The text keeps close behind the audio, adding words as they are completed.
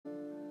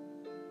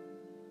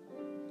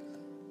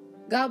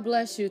God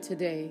bless you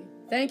today.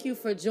 Thank you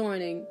for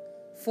joining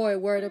for a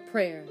word of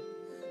prayer.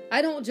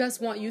 I don't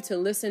just want you to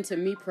listen to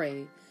me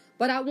pray,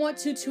 but I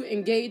want you to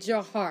engage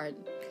your heart,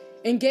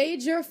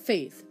 engage your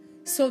faith,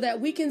 so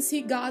that we can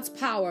see God's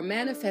power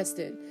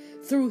manifested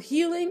through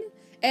healing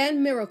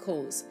and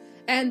miracles,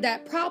 and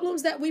that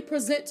problems that we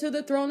present to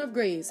the throne of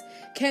grace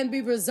can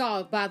be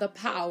resolved by the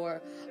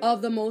power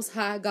of the Most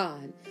High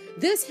God.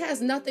 This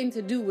has nothing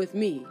to do with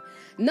me,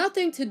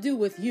 nothing to do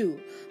with you,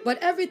 but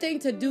everything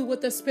to do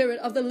with the Spirit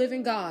of the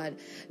living God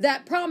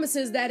that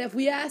promises that if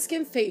we ask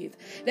in faith,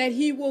 that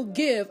He will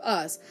give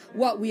us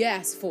what we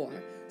ask for.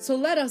 So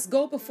let us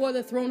go before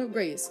the throne of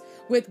grace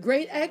with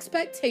great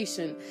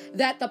expectation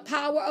that the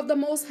power of the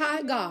Most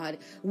High God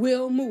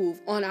will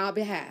move on our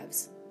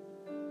behalves.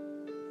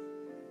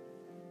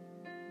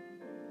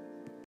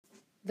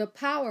 The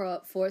power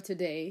up for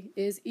today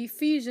is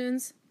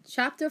Ephesians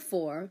chapter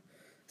 4,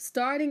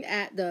 starting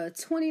at the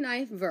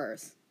 29th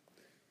verse.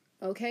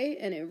 Okay,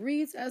 and it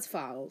reads as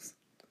follows.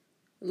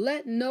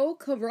 Let no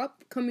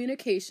corrupt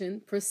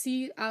communication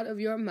proceed out of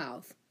your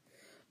mouth,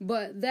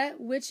 but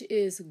that which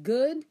is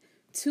good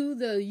to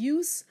the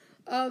use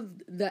of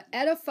the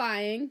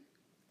edifying,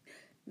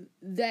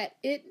 that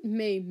it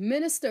may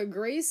minister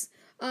grace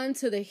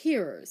unto the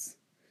hearers.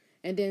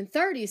 And then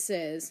 30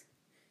 says,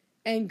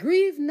 and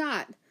grieve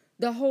not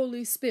the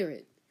Holy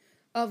Spirit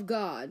of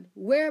God,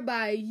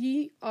 whereby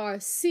ye are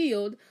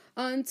sealed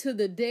unto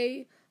the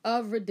day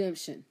of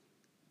redemption.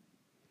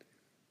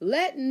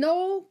 Let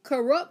no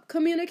corrupt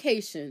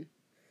communication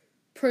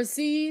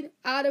proceed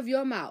out of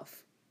your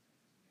mouth.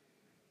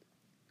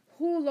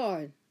 Oh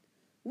Lord,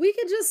 we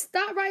can just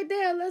stop right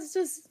there. Let's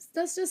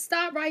just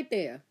stop right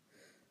there.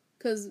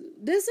 Because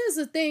this is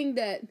a thing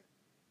that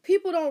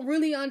people don't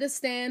really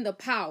understand the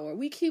power.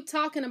 We keep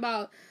talking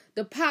about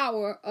the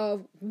power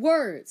of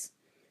words.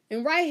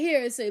 And right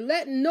here it says,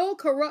 let no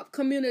corrupt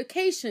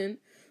communication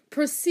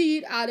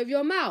proceed out of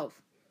your mouth.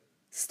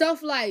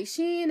 Stuff like,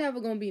 she ain't never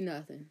going to be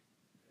nothing.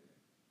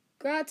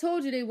 God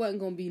told you they wasn't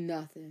going to be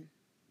nothing.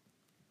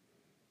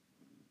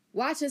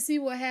 Watch and see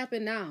what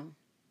happened now.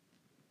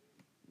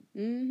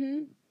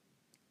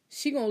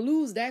 She going to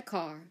lose that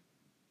car.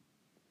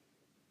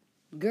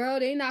 Girl,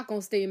 they not going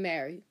to stay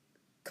married.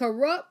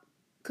 Corrupt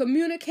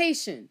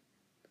communication.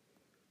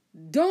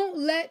 Don't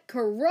let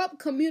corrupt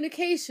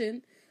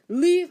communication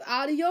leave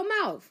out of your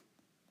mouth.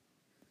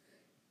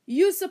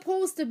 You're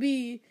supposed to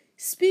be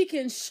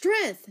speaking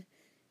strength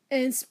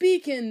and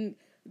speaking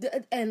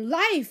and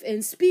life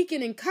and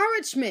speaking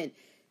encouragement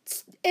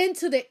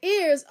into the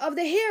ears of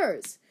the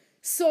hearers.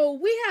 So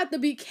we have to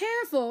be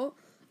careful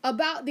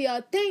about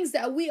the things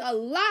that we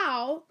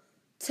allow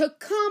to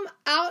come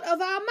out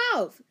of our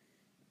mouth.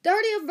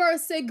 30th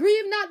verse said,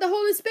 grieve not the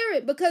Holy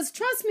Spirit, because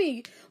trust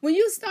me, when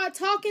you start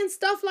talking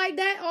stuff like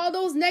that, all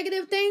those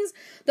negative things,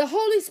 the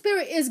Holy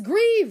Spirit is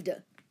grieved.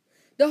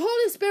 The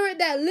Holy Spirit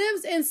that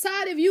lives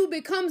inside of you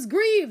becomes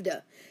grieved.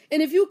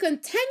 And if you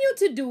continue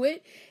to do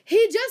it,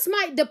 He just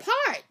might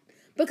depart,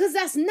 because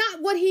that's not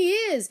what He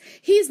is.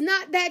 He's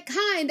not that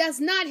kind.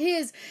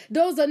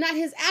 Those are not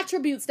His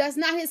attributes. That's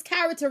not His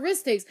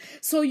characteristics.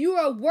 So you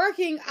are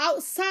working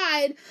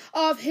outside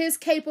of His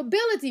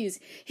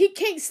capabilities. He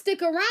can't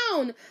stick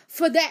around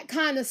for that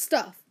kind of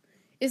stuff.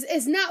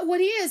 It's not what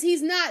He is. He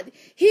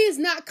is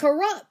not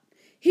corrupt.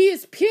 He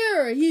is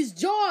pure. He's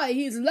joy.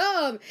 He's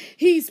love.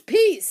 He's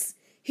peace.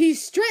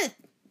 He's strength.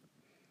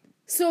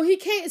 So He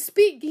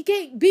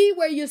can't be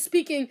where you're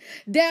speaking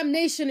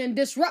damnation and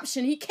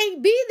disruption. He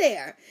can't be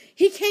there.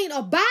 He can't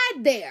abide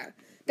there.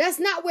 That's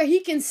not where He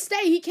can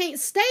stay. He can't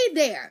stay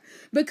there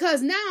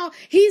because now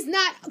He's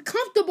not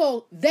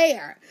comfortable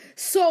there.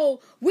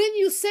 So when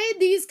you say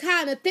these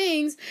kind of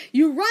things,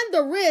 you run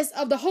the risk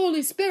of the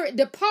Holy Spirit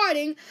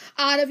departing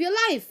out of your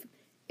life.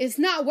 It's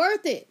not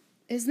worth it.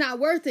 It's not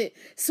worth it.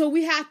 So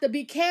we have to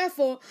be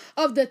careful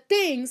of the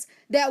things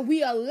that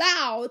we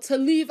allow to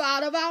leave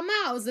out of our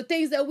mouths, the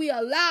things that we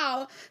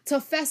allow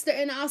to fester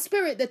in our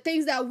spirit, the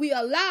things that we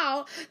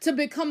allow to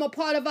become a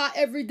part of our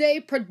everyday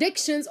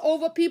predictions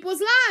over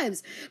people's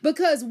lives.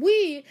 Because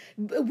we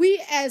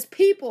as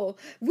people,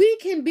 we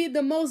can be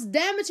the most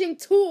damaging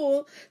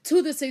tool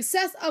to the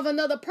success of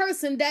another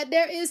person that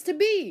there is to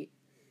be.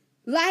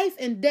 Life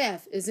and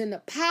death is in the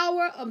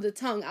power of the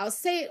tongue. I'll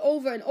say it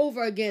over and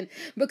over again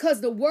because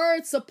the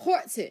word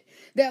supports it.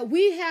 That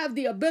we have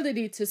the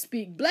ability to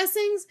speak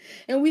blessings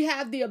and we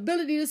have the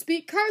ability to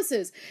speak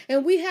curses.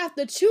 And we have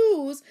to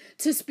choose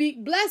to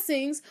speak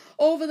blessings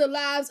over the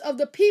lives of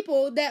the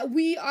people that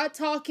we are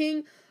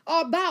talking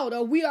about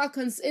or we are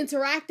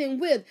interacting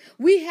with.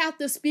 We have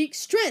to speak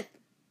strength.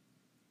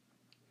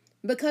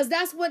 Because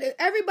that's what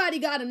everybody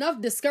got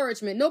enough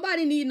discouragement.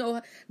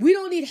 We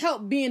don't need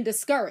help being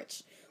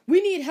discouraged. We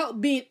need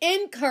help being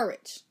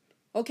encouraged.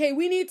 Okay,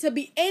 we need to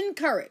be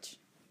encouraged.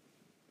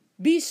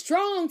 Be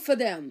strong for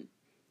them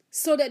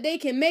so that they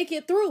can make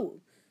it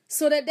through.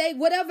 So that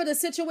whatever the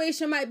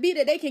situation might be,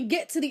 that they can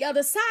get to the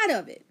other side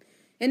of it.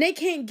 And they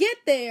can't get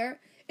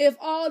there if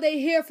all they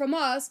hear from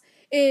us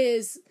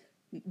is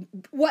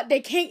what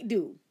they can't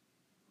do.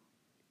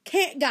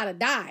 Can't gotta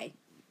die.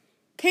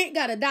 Cann't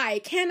got to die.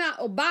 It cannot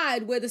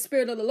abide where the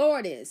Spirit of the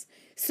Lord is.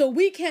 So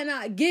we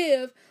cannot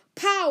give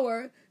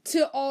power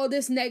to all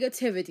this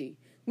negativity.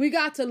 We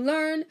got to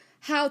learn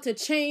how to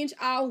change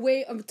our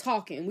way of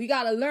talking. We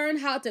got to learn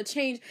how to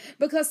change,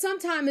 because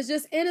sometimes it's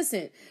just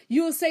innocent.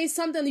 You'll say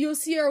something, you'll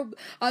see a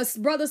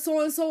brother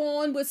so-and-so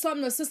on with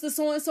something, a sister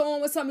so-and-so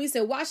on with something. You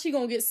say, why she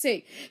gonna get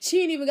sick?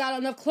 She ain't even got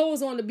enough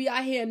clothes on to be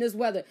out here in this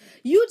weather.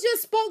 You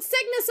just spoke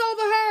sickness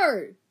over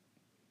her.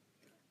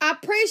 I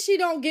pray she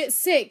don't get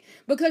sick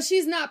because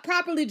she's not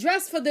properly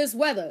dressed for this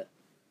weather.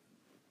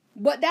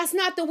 But that's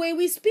not the way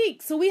we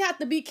speak. So we have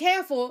to be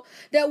careful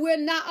that we're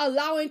not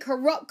allowing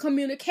corrupt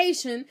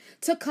communication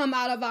to come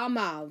out of our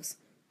mouths.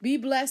 Be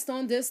blessed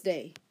on this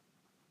day.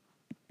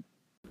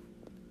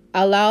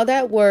 Allow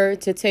that word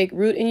to take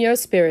root in your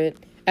spirit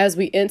as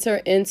we enter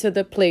into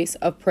the place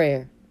of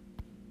prayer.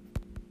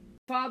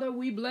 Father,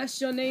 we bless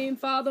your name.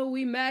 Father,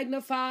 we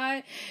magnify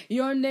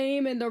your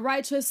name in the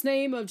righteous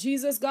name of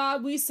Jesus.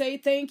 God, we say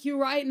thank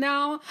you right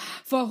now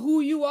for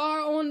who you are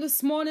on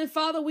this morning.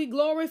 Father, we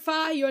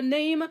glorify your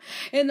name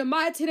in the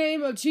mighty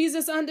name of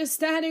Jesus.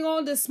 Understanding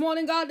on this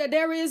morning, God, that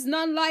there is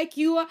none like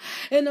you.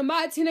 In the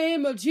mighty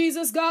name of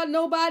Jesus, God,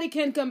 nobody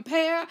can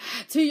compare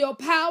to your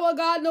power,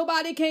 God.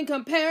 Nobody can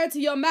compare to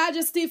your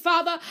majesty,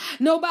 Father.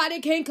 Nobody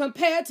can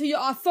compare to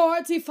your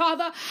authority,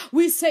 Father.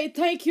 We say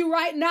thank you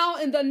right now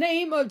in the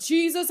name of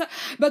Jesus,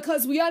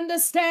 because we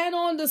understand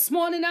on this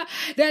morning that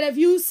if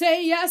you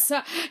say yes,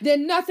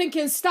 then nothing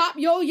can stop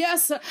your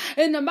yes.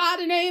 In the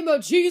mighty name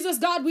of Jesus,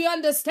 God, we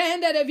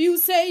understand that if you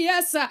say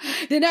yes,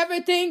 then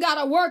everything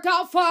got to work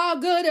out for our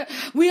good.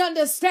 We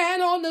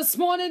understand on this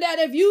morning that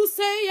if you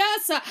say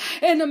yes,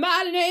 in the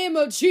mighty name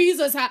of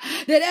Jesus, that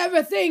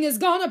everything is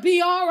going to be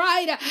all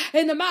right.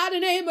 In the mighty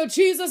name of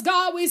Jesus,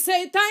 God, we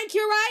say thank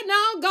you right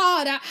now,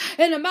 God,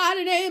 in the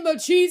mighty name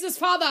of Jesus,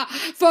 Father,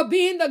 for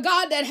being the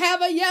God that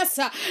have a yes.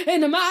 In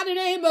the mighty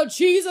name of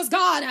Jesus,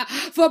 God,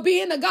 for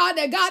being the God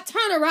that got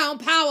turnaround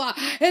power.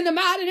 In the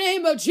mighty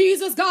name of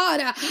Jesus, God,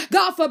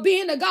 God, for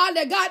being the God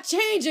that got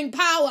changing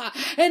power.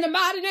 In the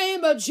mighty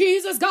name of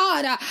Jesus,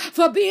 God,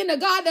 for being the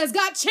God that's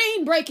got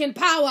chain breaking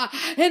power.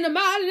 In the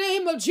mighty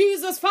name of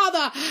Jesus,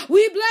 Father,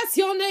 we bless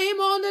your name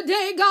on the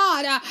day,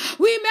 God.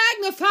 We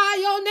magnify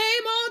your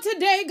name on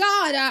today,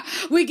 God.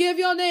 We give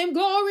your name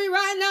glory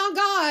right now,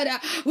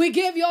 God. We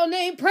give your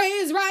name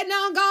praise right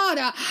now,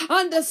 God.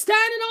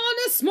 Understanding on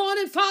this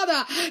morning, Father,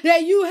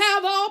 that you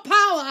have all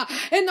power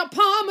in the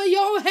palm of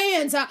your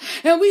hands.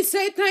 And we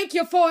say thank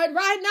you for it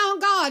right now,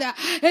 God.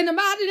 In the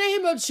mighty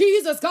name of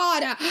Jesus,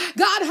 God.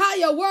 God, how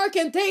you're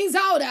working things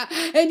out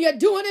and you're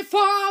doing it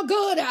for our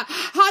good.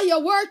 How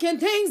you're working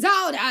things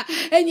out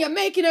and you're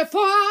making it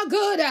for our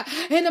good.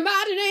 In the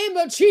mighty name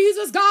of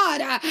Jesus,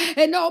 God.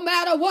 And no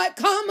matter what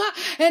come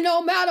and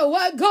no matter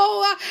what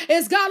go,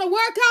 it's got to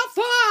work out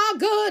for our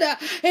good.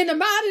 In the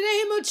mighty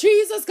name of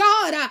Jesus,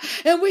 God.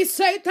 And we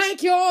say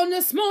thank you on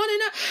this morning.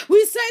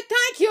 We say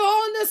thank you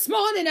on this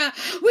morning.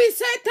 We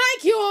say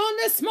thank you on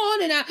this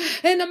morning.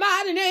 In the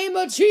mighty name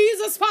of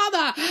Jesus,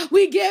 Father,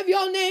 we give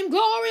your name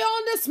glory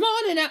on this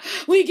morning.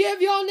 We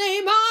give your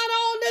name honor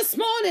on this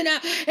morning.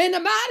 In the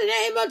mighty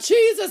name of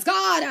Jesus,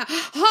 God.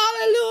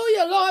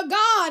 Hallelujah, Lord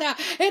God.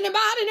 In the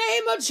mighty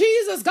name of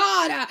Jesus,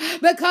 God.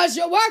 Because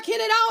you're working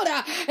it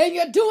out and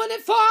you're doing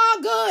it for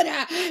our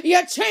good.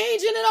 You're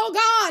changing it, oh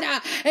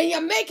God. And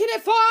you're making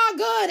it for our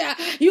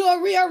good. You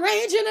are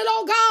rearranging it,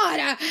 oh God.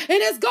 And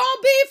it's going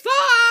to be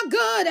for our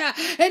good.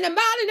 In the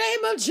mighty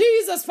name of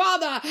Jesus,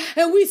 Father.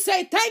 And we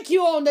say thank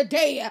you on the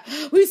day.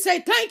 We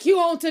say thank you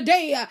on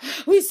today.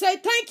 We say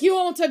thank you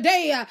on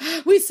today.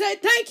 We say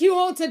thank you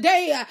on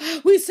today.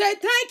 We say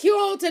thank you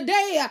on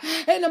today.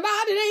 In the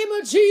mighty name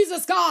of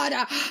Jesus, God.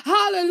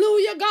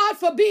 Hallelujah, God,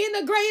 for being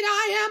the great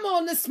I am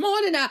on this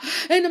morning.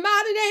 In the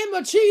mighty name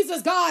of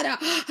Jesus, God.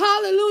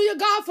 Hallelujah,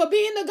 God, for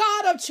being the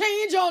God of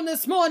change on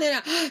this morning.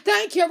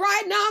 Thank you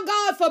right now,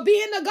 God, for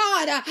being the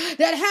God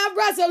that have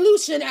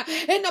resolution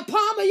in the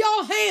palm of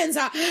your hands.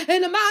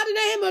 In the mighty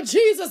name of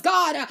Jesus,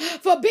 God,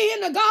 for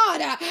being the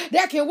God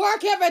that can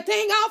work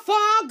everything out for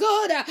our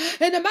good.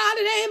 In the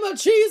mighty name of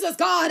Jesus,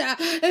 God.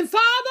 And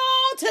Father,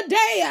 on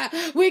today,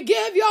 we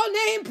give your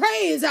name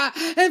praise.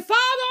 And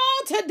Father,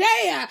 on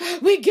today,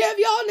 we give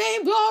your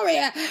name glory.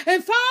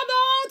 And Father,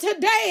 on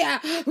today,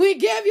 we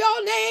give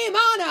your name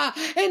honor.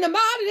 In the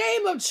mighty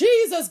name of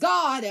Jesus,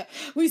 God,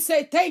 we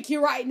say thank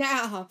you right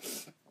now.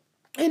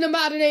 In the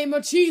mighty name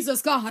of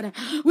Jesus, God,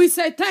 we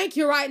say thank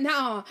you right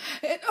now.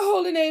 In the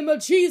holy name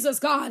of Jesus,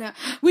 God,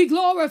 we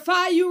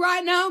glorify you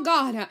right now,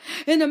 God.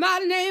 In the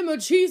mighty name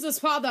of Jesus,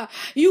 Father,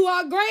 you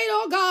are great,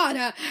 oh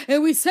God.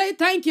 And we say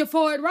thank you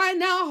for it right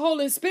now,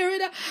 Holy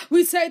Spirit.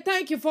 We say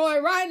thank you for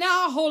it right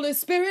now, Holy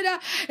Spirit.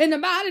 In the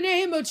mighty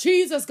name of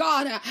Jesus,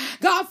 God.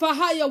 God, for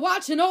how you're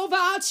watching over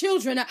our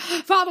children.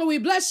 Father, we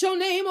bless your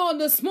name on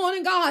this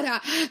morning,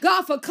 God.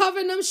 God, for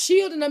covering them,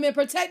 shielding them, and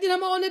protecting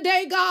them on the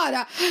day,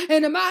 God.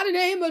 In the mighty name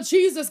name of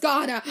Jesus,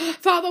 God.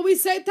 Father, we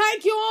say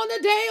thank you on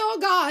the day, oh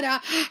God,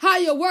 how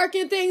you're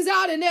working things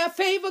out in their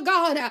favor,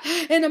 God,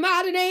 in the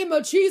mighty name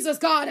of Jesus,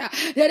 God,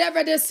 that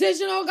every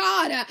decision, oh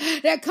God,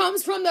 that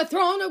comes from the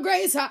throne of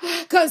grace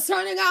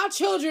concerning our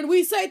children,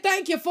 we say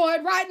thank you for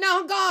it right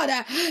now,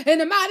 God, in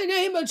the mighty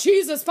name of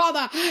Jesus,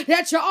 Father,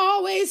 that you're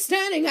always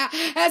standing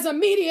as a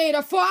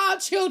mediator for our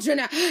children,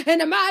 in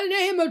the mighty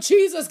name of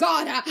Jesus,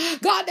 God,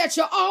 God, that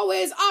you're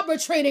always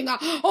arbitrating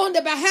on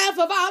the behalf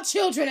of our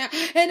children,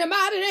 in the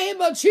mighty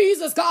name of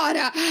Jesus, God,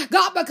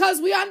 God,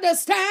 because we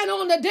understand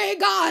on the day,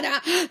 God,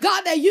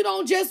 God, that you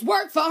don't just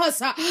work for us,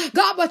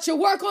 God, but you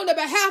work on the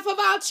behalf of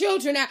our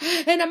children,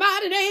 in the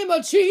mighty name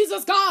of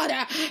Jesus, God.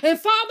 And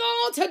Father,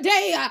 on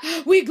today,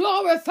 we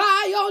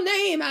glorify your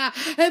name,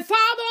 and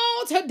Father,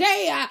 on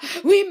today,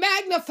 we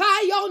magnify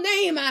your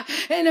name,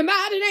 in the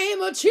mighty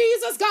name of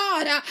Jesus,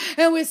 God,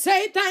 and we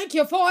say thank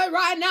you for it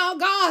right now,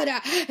 God,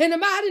 in the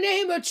mighty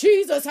name of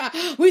Jesus.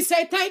 We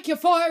say thank you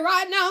for it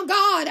right now,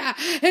 God,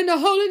 in the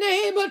holy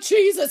name of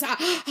Jesus.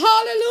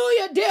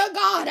 Hallelujah, dear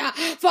God,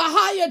 for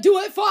how you do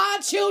it for our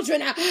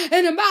children,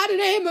 in the mighty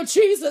name of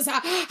Jesus.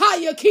 How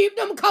you keep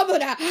them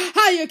covered,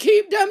 how you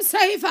keep them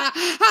safe,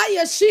 how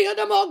you shield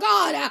them, oh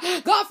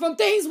God, God, from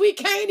things we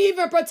can't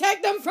even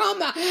protect them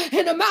from,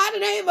 in the mighty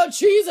name of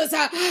Jesus.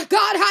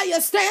 God, how you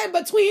stand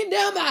between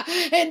them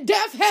and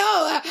death,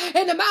 hell,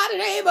 in the mighty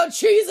name of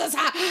Jesus.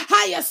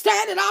 How you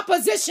stand in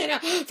opposition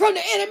from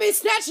the enemy,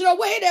 snatching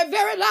away their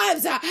very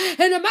lives,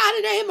 in the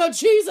mighty name of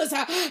Jesus.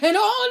 And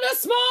on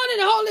this morning,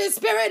 Holy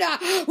Spirit,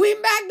 we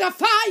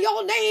magnify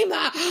your name.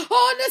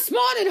 On this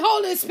morning,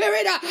 Holy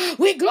Spirit,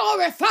 we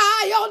glorify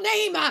your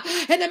name,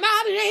 in the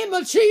mighty name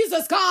of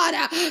Jesus, God.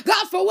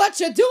 God, for what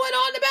you're doing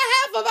on the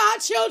behalf of our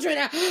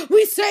children,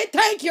 we say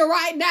thank you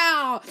right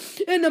now,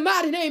 in the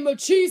mighty name of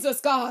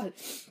Jesus, God.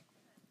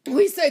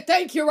 We say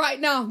thank you right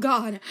now,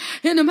 God,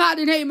 in the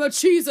mighty name of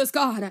Jesus,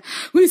 God.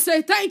 We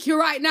say thank you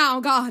right now,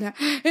 God,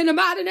 in the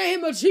mighty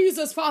name of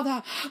Jesus,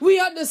 Father. We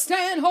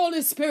understand,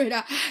 Holy Spirit,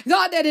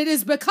 God, that it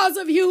is because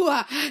of you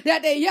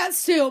that they yet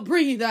still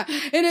breathe.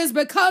 It is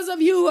because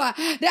of you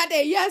that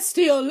they yet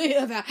still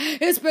live.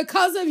 It's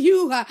because of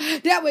you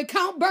that we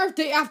count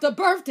birthday after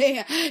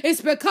birthday. It's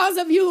because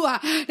of you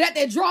that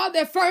they draw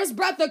their first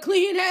breath of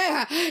clean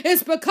air.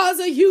 It's because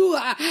of you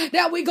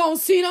that we gonna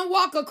see them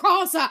walk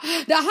across the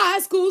high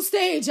school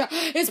stage.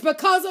 It's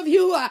because of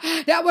you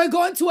that we're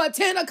going to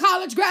attend a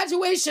college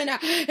graduation.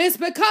 It's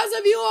because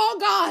of you, oh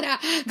God,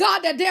 God,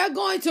 that they're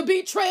going to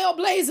be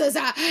trailblazers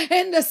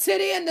in the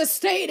city, in the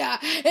state,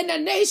 in the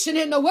nation,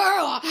 in the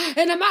world,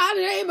 in the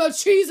mighty name of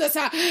Jesus.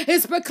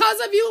 It's because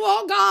of you,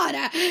 oh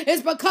God.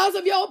 It's because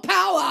of your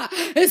power.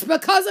 It's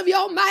because of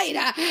your might.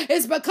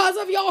 It's because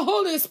of your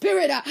Holy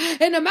Spirit,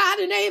 in the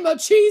mighty name of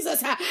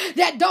Jesus,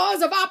 that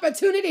doors of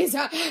opportunities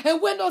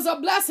and windows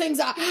of blessings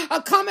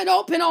are coming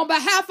open on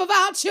behalf of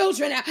our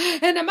children,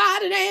 in the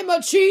mighty name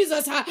of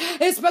Jesus.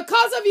 It's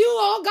because of you,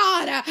 oh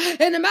God,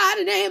 in the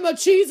mighty name of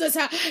Jesus,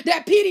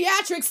 that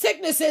pediatric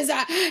sicknesses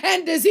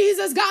and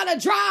diseases gotta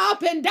dry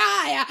up and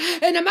die,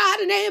 in the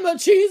mighty name of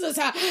Jesus.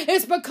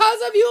 It's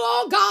because of you,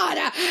 oh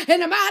God, in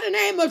the mighty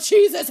name of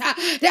Jesus,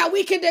 that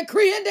we can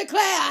decree and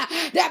declare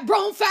that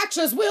bone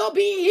fractures will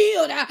be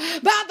healed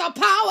by the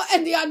power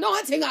and the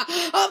anointing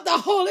of the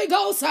Holy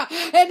Ghost,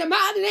 in the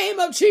mighty name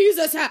of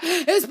Jesus.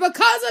 It's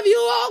because of you,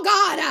 oh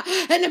God,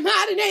 in the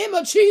mighty name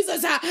of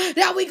Jesus,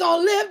 that we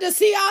gonna live to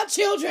see our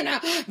children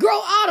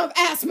grow out of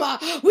asthma.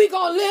 We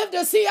gonna live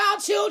to see our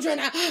children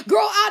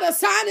grow out of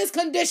sinus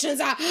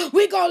conditions.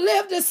 We gonna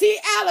live to see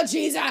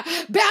allergies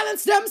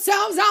balance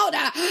themselves out.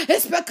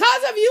 It's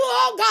because of you,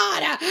 oh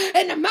God,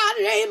 in the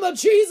mighty name of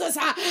Jesus,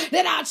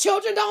 that our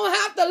children don't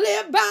have to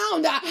live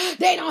bound.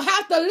 They don't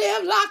have to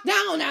live locked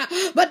down,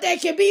 but they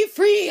can be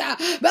free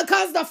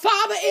because the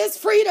Father is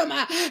freedom,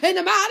 in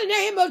the mighty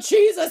name of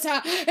Jesus.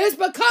 It's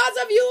because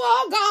of you,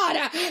 oh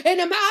God, in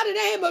the mighty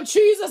name of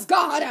Jesus,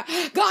 God,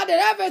 God,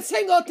 that every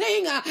single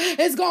thing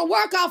is going to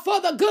work out for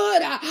the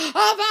good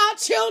of our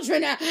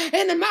children,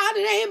 in the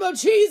mighty name of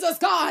Jesus,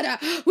 God.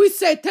 We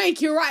say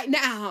thank you right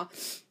now,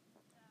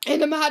 in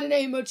the mighty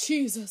name of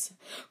Jesus.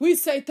 We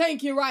say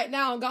thank you right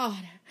now,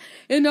 God.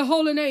 In the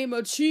holy name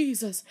of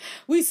Jesus,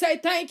 we say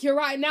thank you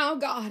right now,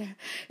 God,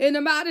 in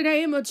the mighty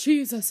name of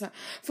Jesus.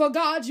 For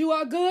God, you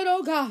are good,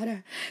 oh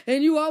God,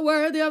 and you are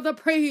worthy of the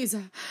praise.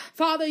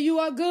 Father, you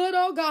are good,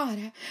 oh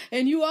God,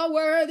 and you are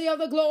worthy of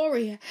the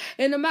glory,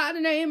 in the mighty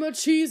name of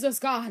Jesus,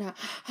 God.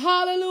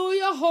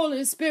 Hallelujah,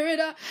 Holy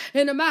Spirit,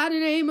 in the mighty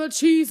name of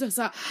Jesus.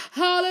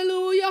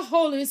 Hallelujah,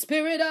 Holy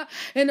Spirit,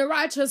 in the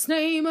righteous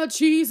name of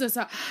Jesus.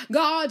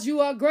 God,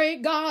 you are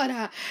great,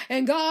 God,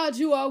 and God,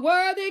 you are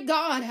worthy,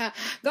 God.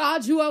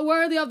 God, you are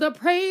worthy of the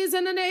praise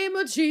in the name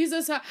of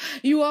Jesus.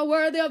 You are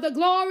worthy of the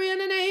glory in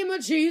the name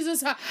of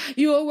Jesus.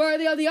 You are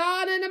worthy of the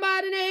honor in the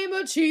mighty name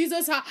of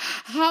Jesus.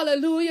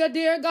 Hallelujah,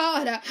 dear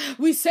God.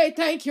 We say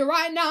thank you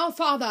right now,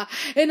 Father,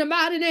 in the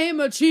mighty name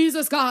of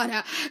Jesus, God.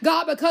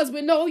 God, because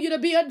we know you to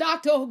be a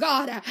doctor, oh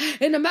God.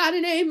 In the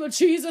mighty name of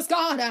Jesus,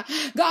 God.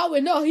 God,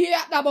 we know here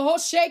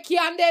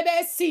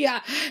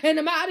in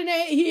the mighty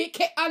name,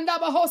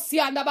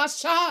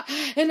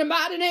 in the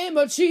mighty name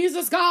of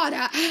Jesus, God.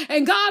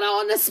 And God,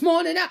 on this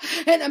morning,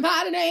 in the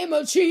mighty name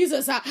of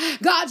Jesus,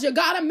 God, you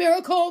got a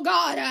miracle,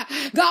 God.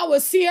 God,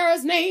 with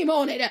Sierra's name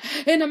on it.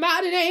 In the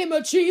mighty name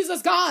of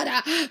Jesus, God.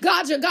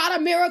 God, you got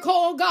a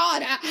miracle,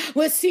 God,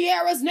 with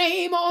Sierra's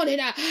name on it.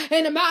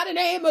 In the mighty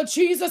name of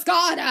Jesus,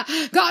 God.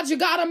 God, you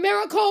got a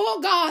miracle,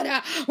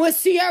 God, with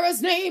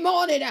Sierra's name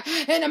on it.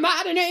 In the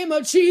mighty name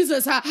of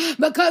Jesus.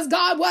 Because,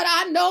 God, what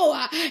I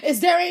know is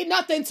there ain't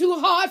nothing too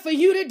hard for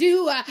you to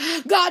do.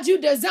 God, you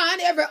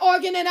designed every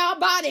organ in our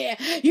body.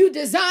 You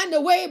designed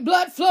the way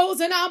blood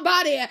flows in our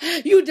body.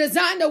 You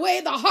designed the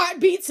way the heart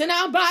beats in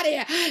our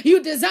body.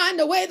 You designed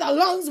the way the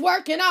lungs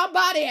work in our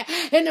body.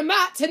 In the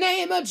mighty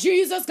name of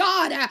Jesus,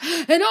 God.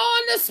 And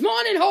on this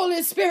morning,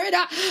 Holy Spirit,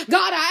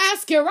 God, I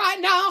ask you right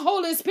now,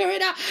 Holy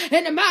Spirit,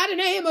 in the mighty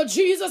name of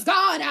Jesus,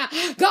 God,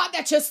 God,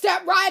 that you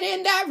step right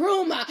in that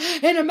room.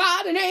 In the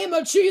mighty name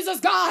of Jesus,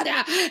 God.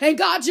 And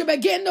God, you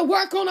begin to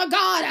work on a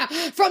God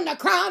from the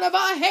crown of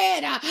our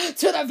head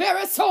to the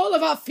very sole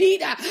of our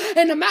feet.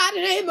 In the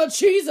mighty name of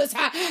Jesus,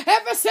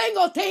 every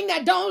single thing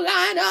that don't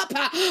line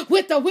up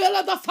with the will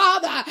of the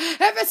Father,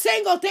 every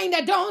single thing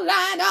that don't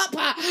line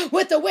up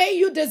with the way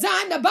you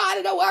designed the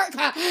body to work,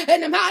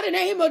 in the mighty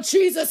name of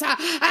Jesus,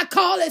 I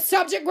call it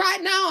subject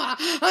right now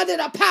under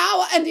the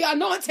power and the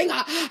anointing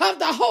of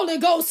the Holy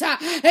Ghost.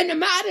 In the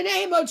mighty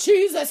name of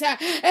Jesus,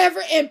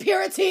 every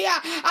impurity,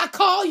 I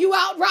call you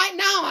out right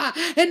now.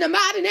 In the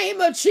mighty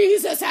name of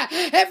Jesus,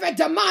 every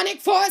demonic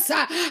force,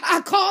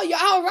 I call you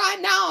out right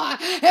now.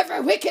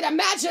 Every wicked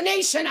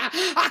imagination,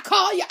 I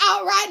call you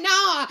out right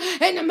now.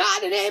 In the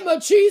mighty name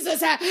of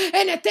Jesus,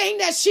 anything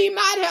that she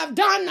might have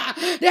done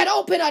that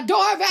opened a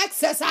door of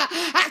access,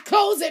 I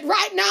close it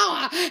right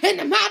now. In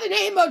the mighty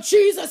name of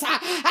Jesus,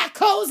 I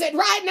close it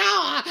right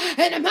now.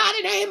 In the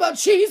mighty name of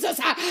Jesus,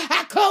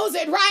 I close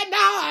it right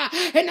now.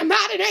 In the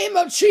mighty name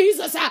of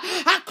Jesus,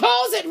 I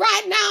close it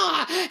right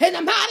now. In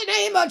the mighty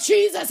name of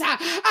Jesus,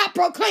 I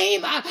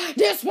proclaim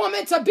this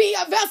woman to be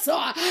a vessel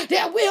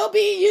that will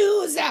be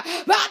used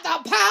by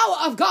the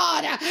power of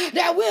God,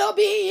 that will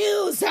be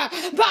used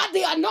by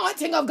the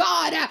anointing of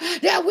God,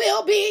 that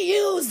will be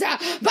used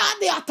by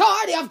the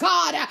authority of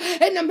God.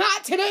 In the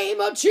mighty name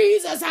of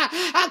Jesus,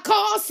 I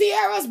call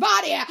Sierra's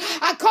body,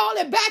 I call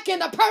it back in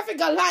the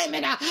perfect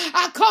alignment.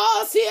 I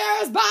call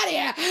Sierra's body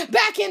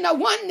back in the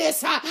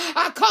oneness.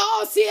 I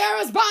call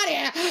Sierra's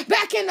body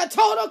back in the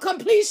total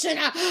completion.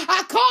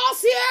 I call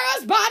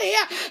Sierra's body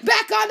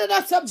back under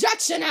the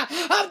subjection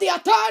of the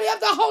authority of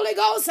the Holy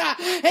Ghost.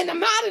 In the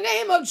mighty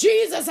name of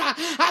Jesus,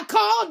 I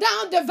call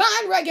down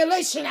divine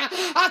regulation.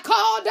 I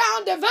call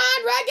down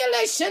divine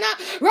regulation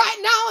right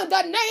now in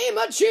the name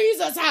of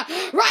Jesus.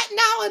 Right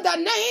now in the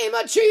name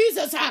of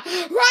Jesus.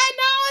 Right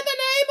now in the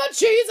name of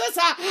Jesus.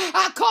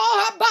 I call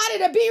her body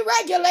to be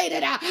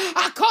regulated.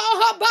 I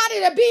call her body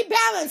to be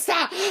balanced.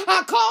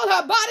 I call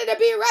her body to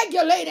be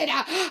regulated.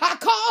 I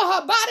call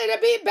her body to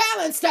be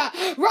balanced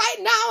right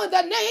now in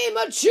the name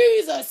of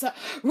Jesus.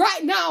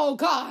 Right now, oh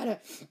God.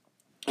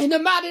 In the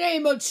mighty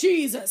name of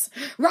Jesus,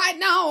 right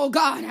now, oh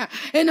God,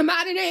 in the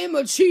mighty name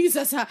of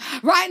Jesus,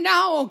 right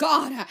now, oh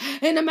God,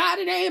 in the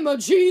mighty name of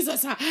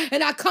Jesus,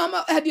 and I come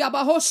up against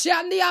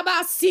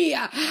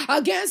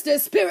the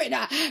spirit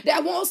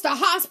that wants to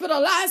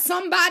hospitalize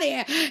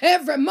somebody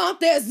every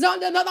month. There's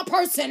another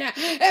person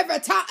every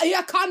time.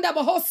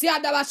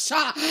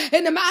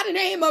 In the mighty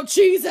name of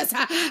Jesus,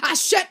 I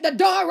shut the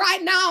door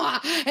right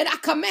now, and I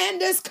command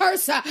this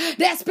curse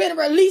that's been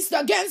released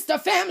against the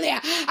family.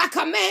 I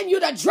command you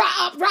to dry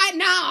up right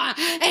now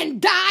and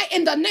die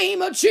in the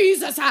name of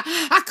Jesus.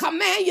 I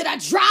command you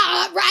to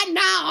dry up right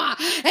now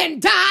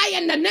and die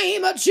in the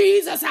name of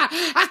Jesus.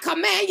 I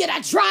command you to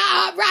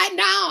dry up right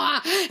now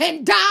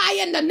and die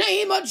in the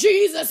name of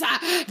Jesus.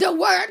 The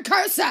word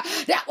curse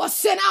that was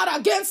sent out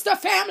against the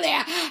family,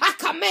 I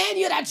command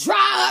you to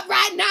dry up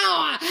right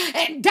now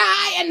and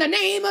die in the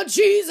name of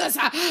Jesus.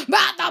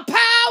 By the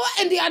power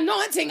and the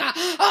anointing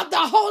of the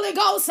Holy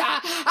Ghost,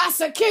 I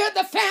secure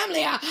the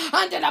family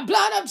under the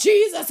blood of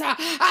Jesus.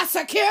 I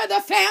secure the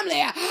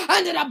family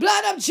under the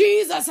blood of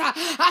Jesus.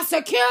 I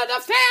secure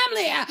the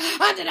family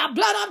under the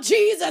blood of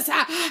Jesus.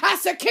 I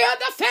secure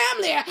the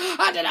family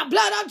under the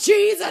blood of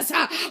Jesus.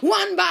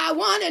 One by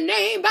one and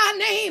name by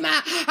name,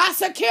 I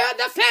secure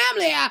the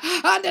family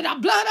under the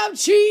blood of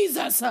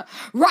Jesus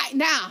right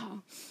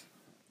now.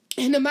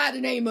 In the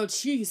mighty name of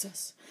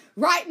Jesus.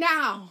 Right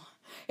now.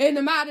 In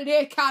the mighty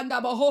name,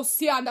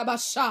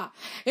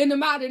 in the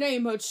mighty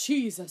name of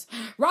Jesus.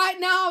 Right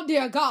now,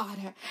 dear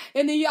God,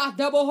 in the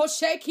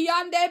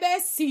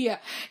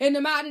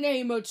mighty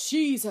name of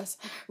Jesus.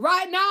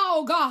 Right now,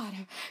 oh God,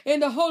 in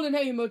the holy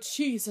name of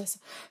Jesus.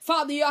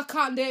 Father, in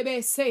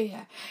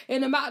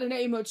the mighty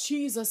name of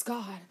Jesus,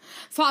 God.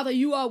 Father,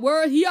 you are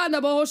worthy. In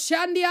the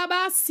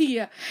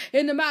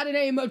mighty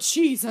name of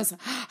Jesus.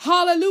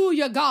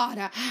 Hallelujah,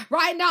 God.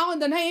 Right now, in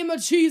the name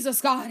of Jesus,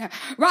 God.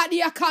 Right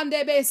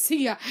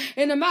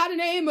in the mighty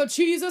name of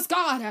Jesus,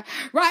 God.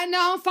 Right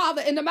now,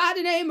 Father, in the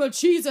mighty name of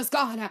Jesus,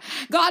 God.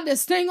 God,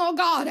 this thing, oh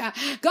God.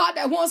 God,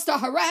 that wants to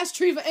harass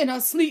Treva in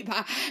her sleep.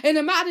 In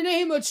the mighty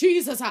name of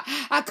Jesus,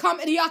 I come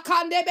in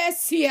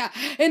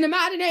the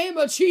mighty name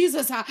of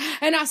Jesus,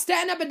 and I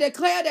stand up and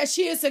declare that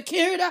she is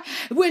secured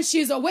when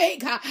she's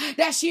awake,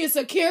 that she is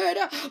secured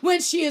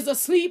when she is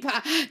asleep,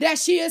 that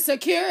she is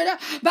secured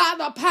by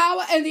the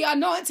power and the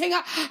anointing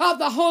of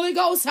the Holy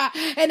Ghost,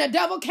 and the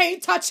devil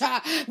can't touch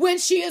her when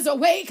she is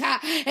awake,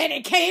 and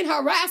it can't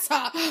harass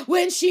her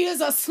when she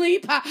is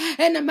asleep,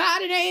 in the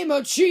mighty name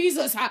of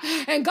Jesus.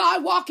 And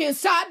God, walk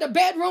inside the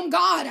bedroom,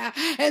 God,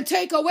 and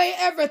take away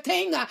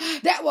everything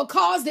that will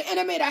cause the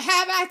enemy to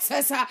have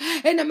access,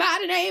 in the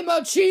mighty name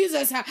of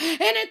Jesus.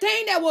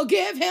 Anything that will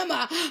give him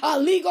a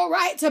legal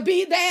right to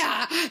be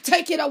there,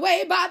 take it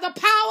away by the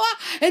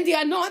power and the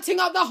anointing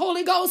of the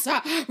Holy Ghost.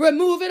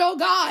 Remove it, oh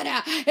God,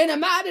 in the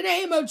mighty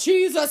name of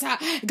Jesus.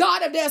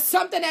 God, if there's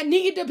something that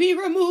need to be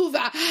removed,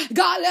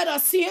 God, let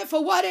us see it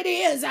for what it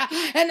is,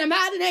 in the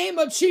mighty name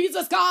of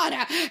Jesus, God.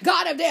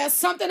 God, if there's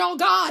something, oh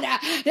God,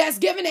 that's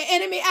giving the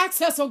enemy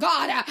access, oh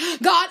God,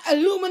 God,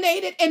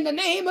 illuminate it in the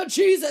name of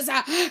Jesus.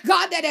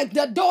 God, that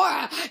the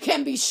door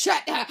can be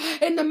shut,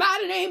 in the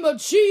mighty name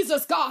of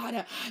Jesus,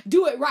 God.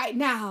 Do it right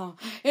now,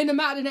 in the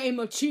mighty name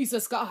of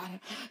Jesus, God.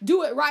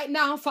 Do it right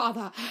now,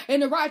 Father, in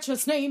the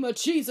righteous name of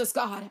Jesus,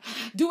 God.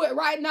 Do it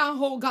right now,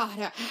 oh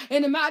God,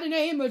 in the mighty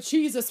name of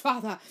Jesus,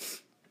 Father.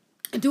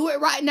 Do it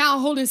right now,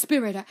 Holy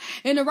Spirit,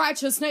 in the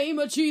righteous name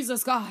of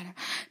Jesus, God.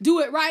 Do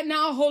it right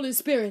now, Holy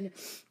Spirit.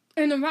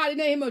 In the mighty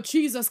name of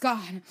Jesus,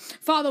 God.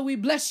 Father, we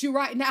bless you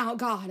right now,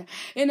 God.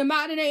 In the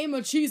mighty name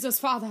of Jesus,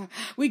 Father,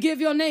 we give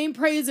your name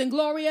praise and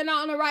glory and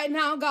honor right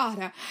now,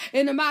 God.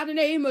 In the mighty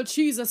name of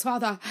Jesus,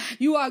 Father,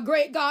 you are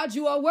great, God.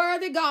 You are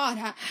worthy,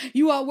 God.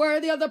 You are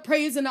worthy of the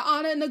praise and the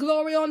honor and the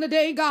glory on the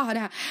day,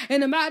 God.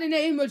 In the mighty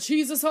name of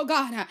Jesus, oh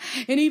God.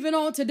 And even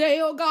on today,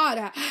 oh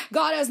God.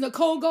 God, as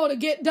Nicole go to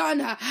get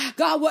done,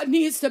 God, what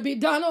needs to be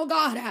done, oh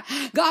God.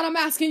 God, I'm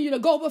asking you to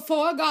go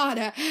before,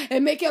 God,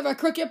 and make every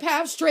crooked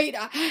path straight.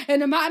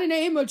 In the mighty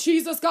name of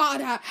Jesus,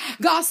 God.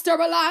 God,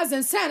 sterilize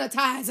and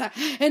sanitize.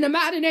 In the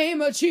mighty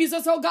name of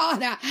Jesus, oh God.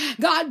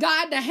 God,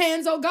 guide the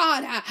hands, oh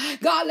God.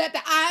 God, let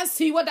the eyes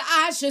see what the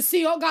eyes should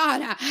see, oh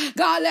God.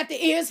 God, let the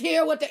ears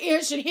hear what the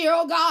ears should hear,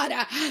 oh God.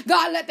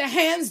 God, let the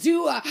hands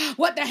do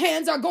what the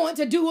hands are going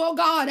to do, oh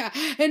God.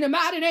 In the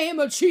mighty name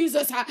of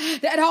Jesus,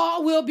 that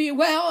all will be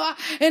well.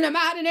 In the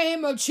mighty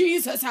name of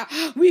Jesus,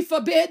 we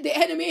forbid the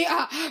enemy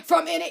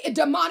from any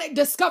demonic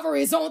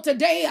discoveries on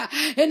today.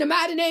 In the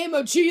mighty name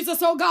of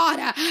Jesus, oh God,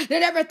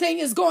 that everything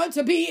is going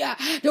to be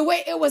the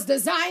way it was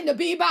designed to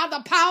be by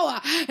the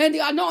power and the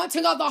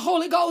anointing of the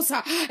Holy Ghost.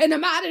 In the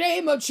mighty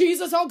name of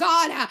Jesus, oh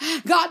God,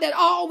 God, that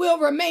all will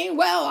remain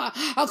well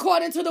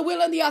according to the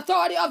will and the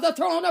authority of the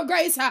throne of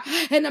grace.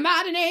 In the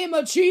mighty name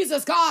of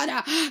Jesus,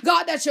 God,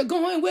 God, that you're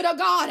going with her,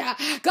 God,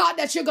 God,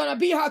 that you're going to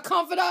be her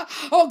comforter,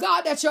 oh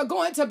God, that you're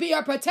going to be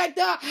her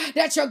protector,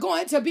 that you're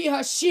going to be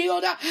her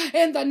shield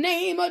in the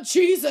name of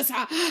Jesus,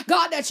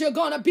 God, that you're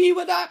going to be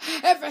with her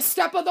every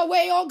step of the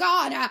way, oh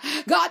God,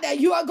 God, that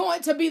you are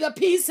going to be the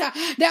peace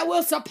that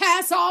will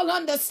surpass all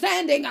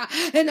understanding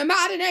in the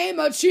mighty name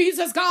of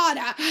Jesus, God,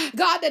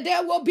 God, that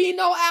there will be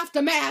no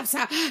aftermaths,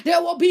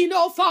 there will be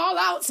no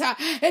fallouts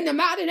in the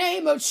mighty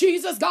name of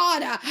Jesus,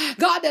 God,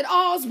 God, that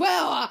all's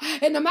well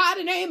in the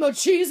mighty name of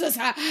Jesus,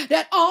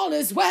 that all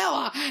is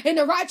well in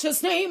the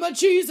righteous name of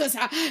Jesus,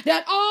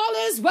 that all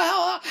is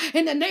well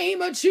in the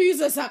name of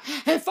Jesus.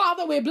 And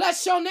Father, we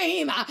bless your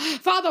name.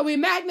 Father, we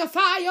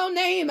magnify your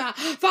name.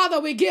 Father,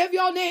 we give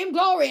your name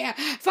glory.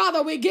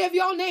 Father, we give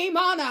your name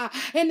honor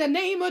in the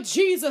name of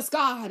Jesus,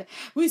 God.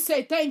 We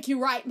say thank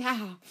you right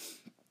now.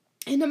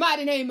 In the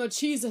mighty name of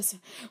Jesus,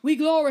 we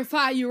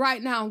glorify you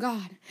right now,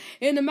 God.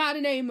 In the mighty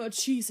name of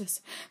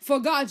Jesus. For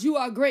God, you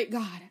are great,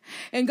 God.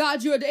 And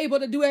God, you are able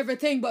to do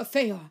everything but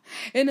fail.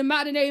 In the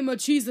mighty name of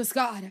Jesus,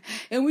 God.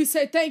 And we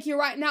say thank you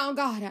right now,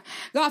 God.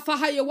 God, for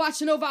how you're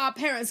watching over our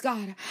parents,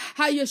 God.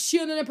 How you're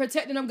shielding and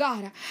protecting them,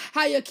 God.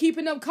 How you're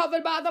keeping them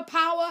covered by the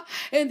power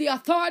and the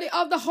authority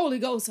of the Holy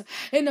Ghost.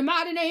 In the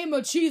mighty name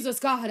of Jesus,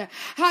 God.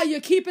 How you're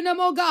keeping them,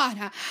 oh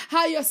God.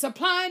 How you're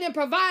supplying and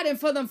providing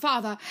for them,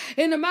 Father.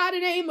 In the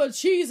mighty name of of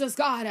Jesus,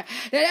 God, that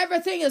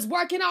everything is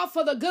working out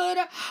for the good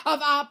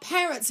of our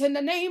parents in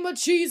the name of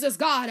Jesus,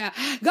 God.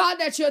 God,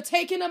 that you're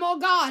taking them, oh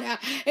God,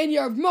 and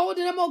you're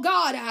molding them, oh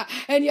God,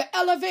 and you're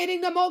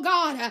elevating them, oh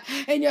God,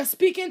 and you're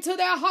speaking to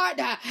their heart,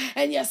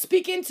 and you're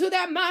speaking to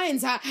their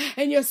minds,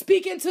 and you're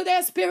speaking to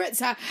their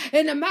spirits,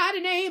 in the mighty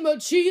name of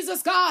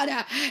Jesus, God.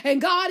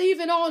 And God,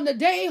 even on the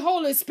day,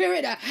 Holy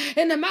Spirit,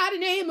 in the mighty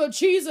name of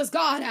Jesus,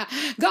 God,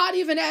 God,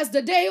 even as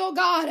the day, oh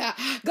God,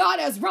 God,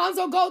 as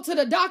Ronzo go to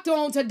the doctor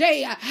on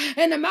today,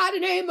 in the mighty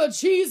name of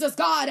Jesus,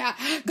 God,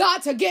 God,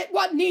 to get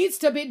what needs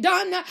to be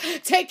done,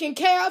 taken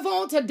care of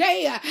on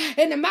today,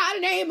 in the mighty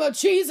name of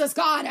Jesus,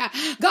 God.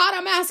 God,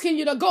 I'm asking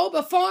you to go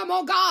before him,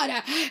 oh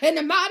God, in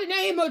the mighty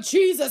name of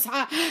Jesus.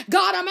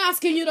 God, I'm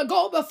asking you to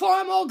go before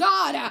him, oh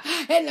God,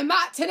 in the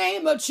mighty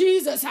name of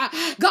Jesus.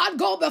 God,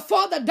 go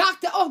before the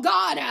doctor, oh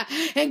God,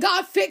 and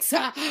God, fix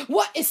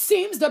what it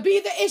seems to be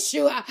the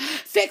issue.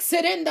 Fix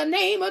it in the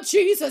name of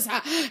Jesus.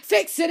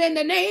 Fix it in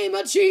the name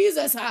of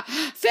Jesus.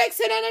 Fix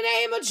it in the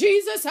name of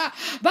Jesus,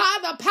 by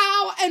the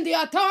power and the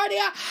authority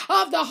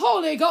of the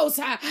Holy Ghost.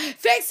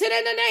 Fix it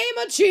in the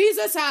name of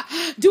Jesus.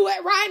 Do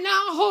it right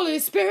now, Holy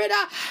Spirit.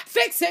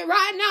 Fix it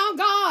right now,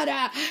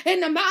 God, in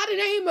the mighty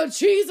name of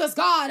Jesus,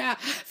 God.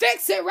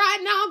 Fix it right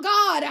now,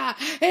 God,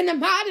 in the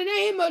mighty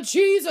name of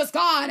Jesus,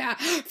 God.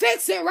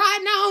 Fix it right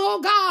now,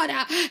 oh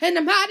God, in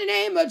the mighty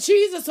name of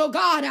Jesus, oh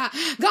God.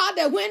 God,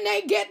 that when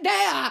they get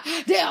there,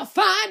 they'll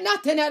find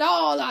nothing at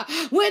all.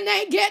 When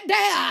they get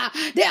there,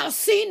 they'll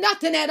see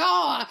nothing at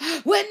all.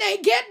 When they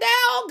get there,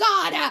 oh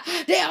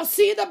God, they'll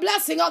see the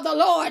blessing of the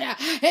Lord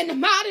in the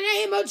mighty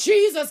name of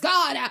Jesus,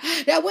 God.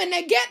 That when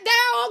they get there,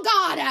 oh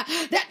God,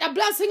 that the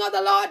blessing of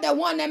the Lord, the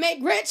one that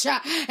make rich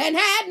and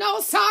had no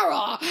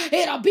sorrow,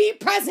 it'll be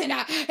present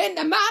in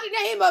the mighty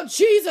name of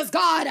Jesus,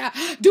 God.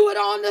 Do it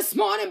on this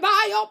morning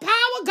by your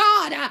power,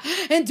 God,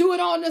 and do it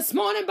on this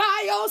morning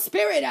by your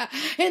spirit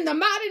in the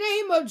mighty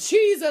name of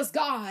Jesus,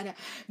 God.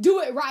 Do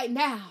it right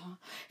now.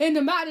 In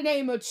the mighty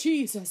name of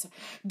Jesus.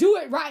 Do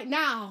it right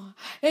now.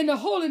 In the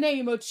holy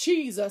name of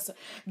Jesus.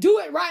 Do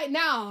it right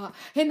now.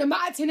 In the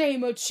mighty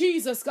name of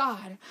Jesus,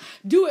 God.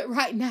 Do it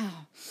right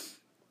now.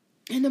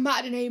 In the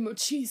mighty name of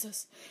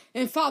Jesus.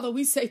 And Father,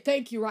 we say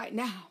thank you right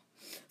now.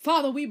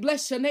 Father, we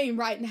bless your name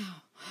right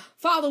now.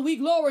 Father, we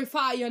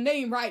glorify your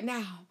name right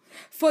now.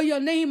 For your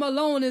name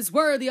alone is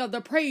worthy of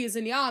the praise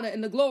and the honor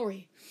and the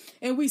glory.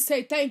 And we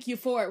say thank you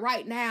for it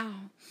right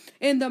now.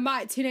 In the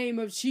mighty name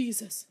of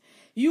Jesus.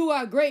 You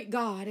are great,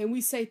 God, and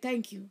we say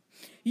thank you.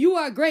 You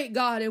are great,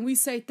 God, and we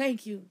say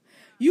thank you.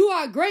 You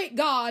are great,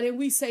 God, and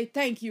we say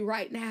thank you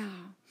right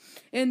now.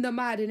 In the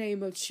mighty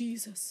name of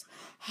Jesus.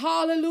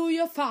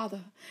 Hallelujah,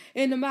 Father,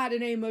 in the mighty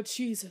name of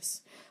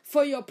Jesus,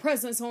 for your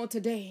presence on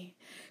today,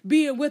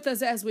 being with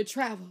us as we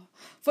travel.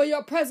 For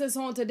your presence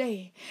on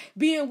today,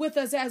 being with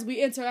us as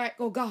we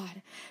interact, oh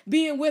God.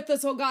 Being with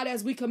us, oh God,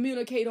 as we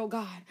communicate, oh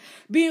God.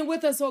 Being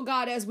with us, oh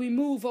God, as we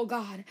move, oh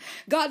God.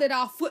 God, that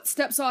our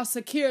footsteps are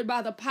secured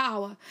by the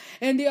power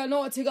and the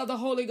anointing of the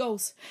Holy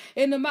Ghost.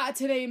 In the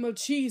mighty name of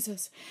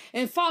Jesus.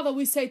 And Father,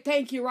 we say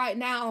thank you right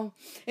now.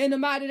 In the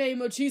mighty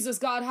name of Jesus,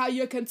 God, how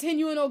you're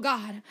continuing, oh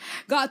God.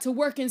 God, to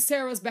work in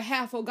Sarah's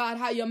behalf, oh God.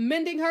 How you're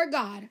mending her,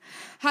 God.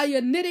 How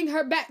you're knitting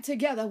her back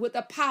together with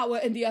the power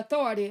and the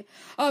authority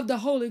of the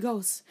Holy Ghost.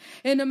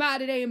 In the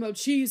mighty name of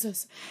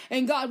Jesus.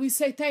 And God, we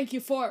say thank you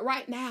for it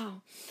right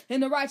now.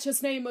 In the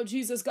righteous name of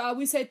Jesus, God,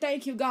 we say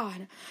thank you,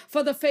 God,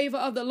 for the favor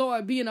of the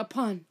Lord being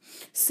upon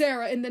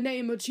Sarah in the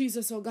name of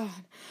Jesus, oh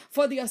God.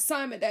 For the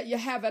assignment that you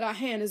have at our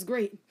hand is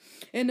great.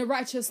 In the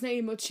righteous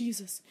name of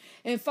Jesus.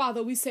 And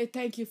Father, we say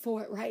thank you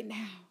for it right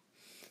now.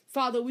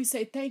 Father, we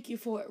say thank you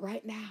for it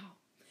right now.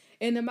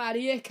 In the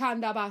mighty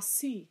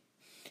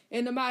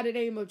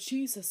name of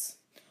Jesus,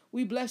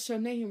 we bless your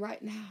name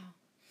right now.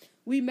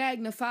 We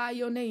magnify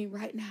your name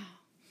right now.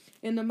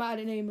 In the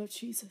mighty name of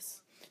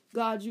Jesus.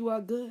 God, you are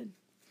good.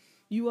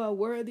 You are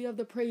worthy of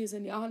the praise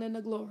and the honor and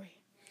the glory.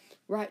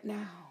 Right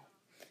now.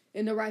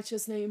 In the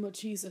righteous name of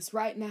Jesus.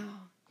 Right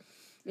now.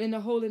 In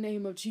the holy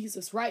name of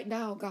Jesus. Right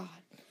now, God.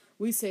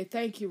 We say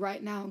thank you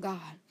right now,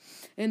 God.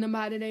 In the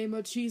mighty name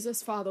of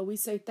Jesus, Father, we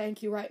say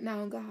thank you right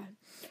now, God.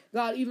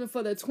 God, even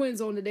for the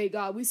twins on the day,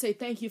 God, we say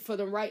thank you for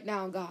them right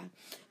now, God.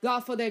 God,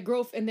 for their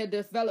growth and their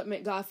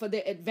development, God, for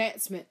their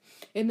advancement.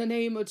 In the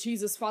name of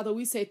Jesus, Father,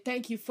 we say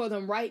thank you for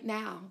them right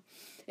now.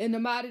 In the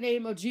mighty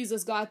name of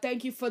Jesus, God,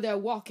 thank you for their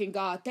walking,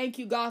 God. Thank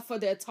you, God, for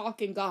their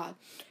talking, God.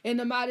 In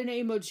the mighty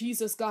name of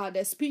Jesus, God,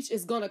 that speech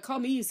is going to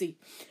come easy.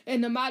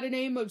 In the mighty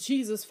name of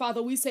Jesus,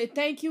 Father, we say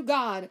thank you,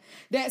 God,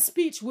 that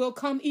speech will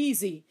come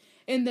easy.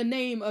 In the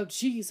name of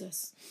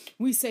Jesus,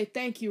 we say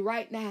thank you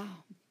right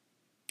now.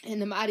 In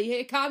the mighty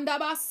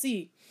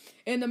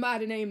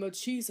name of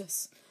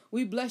Jesus,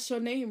 we bless your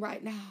name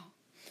right now.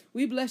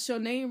 We bless your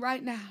name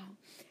right now.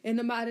 In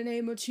the mighty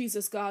name of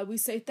Jesus, God, we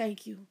say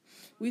thank you.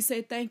 We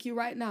say thank you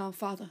right now,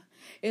 Father.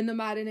 In the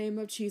mighty name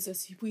of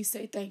Jesus, we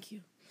say thank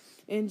you.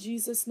 In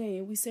Jesus'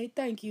 name, we say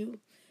thank you.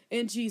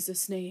 In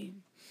Jesus'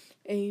 name,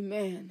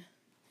 amen.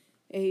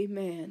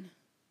 Amen.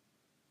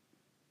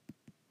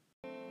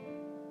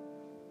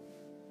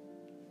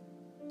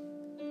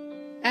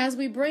 As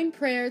we bring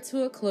prayer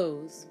to a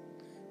close,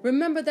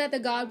 remember that the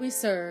God we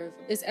serve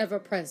is ever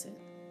present.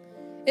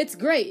 It's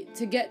great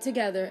to get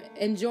together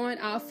and join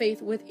our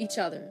faith with each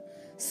other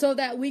so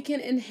that we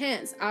can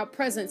enhance our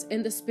presence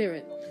in the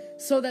Spirit,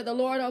 so that the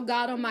Lord our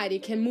God Almighty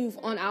can move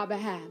on our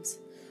behalves.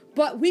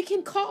 But we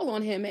can call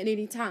on Him at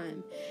any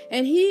time,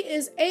 and He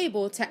is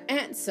able to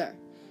answer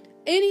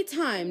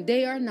anytime,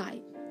 day or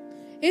night.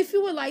 If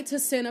you would like to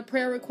send a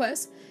prayer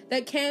request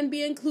that can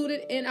be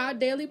included in our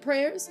daily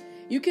prayers,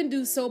 you can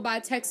do so by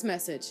text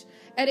message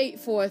at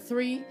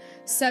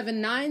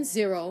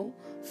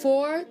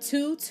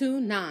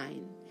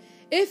 843-790-4229.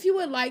 If you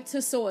would like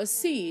to sow a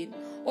seed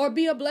or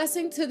be a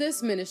blessing to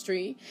this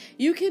ministry,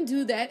 you can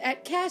do that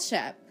at Cash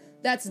App.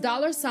 That's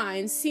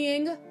 $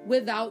 Seeing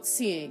Without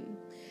Seeing.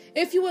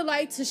 If you would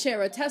like to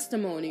share a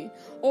testimony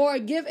or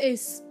give a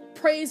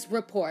praise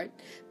report,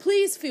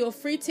 please feel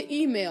free to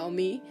email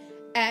me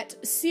at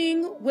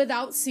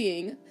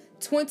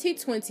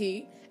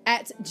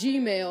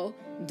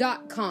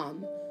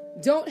seeingwithoutseeing2020@gmail.com.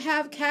 Don't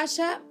have Cash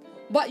App,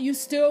 but you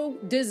still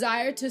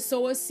desire to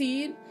sow a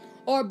seed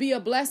or be a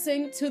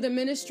blessing to the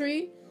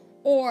ministry,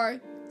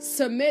 or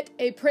submit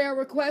a prayer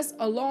request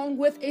along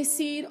with a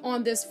seed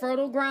on this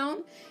fertile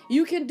ground,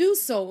 you can do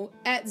so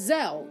at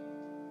Zelle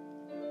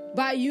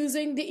by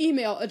using the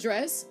email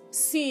address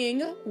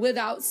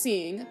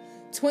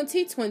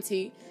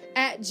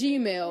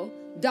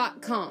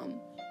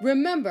seeingwithoutseeing2020@gmail.com.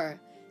 Remember,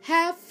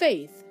 have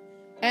faith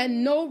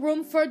and no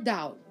room for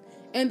doubt,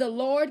 and the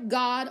Lord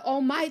God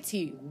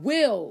Almighty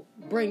will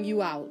bring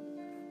you out.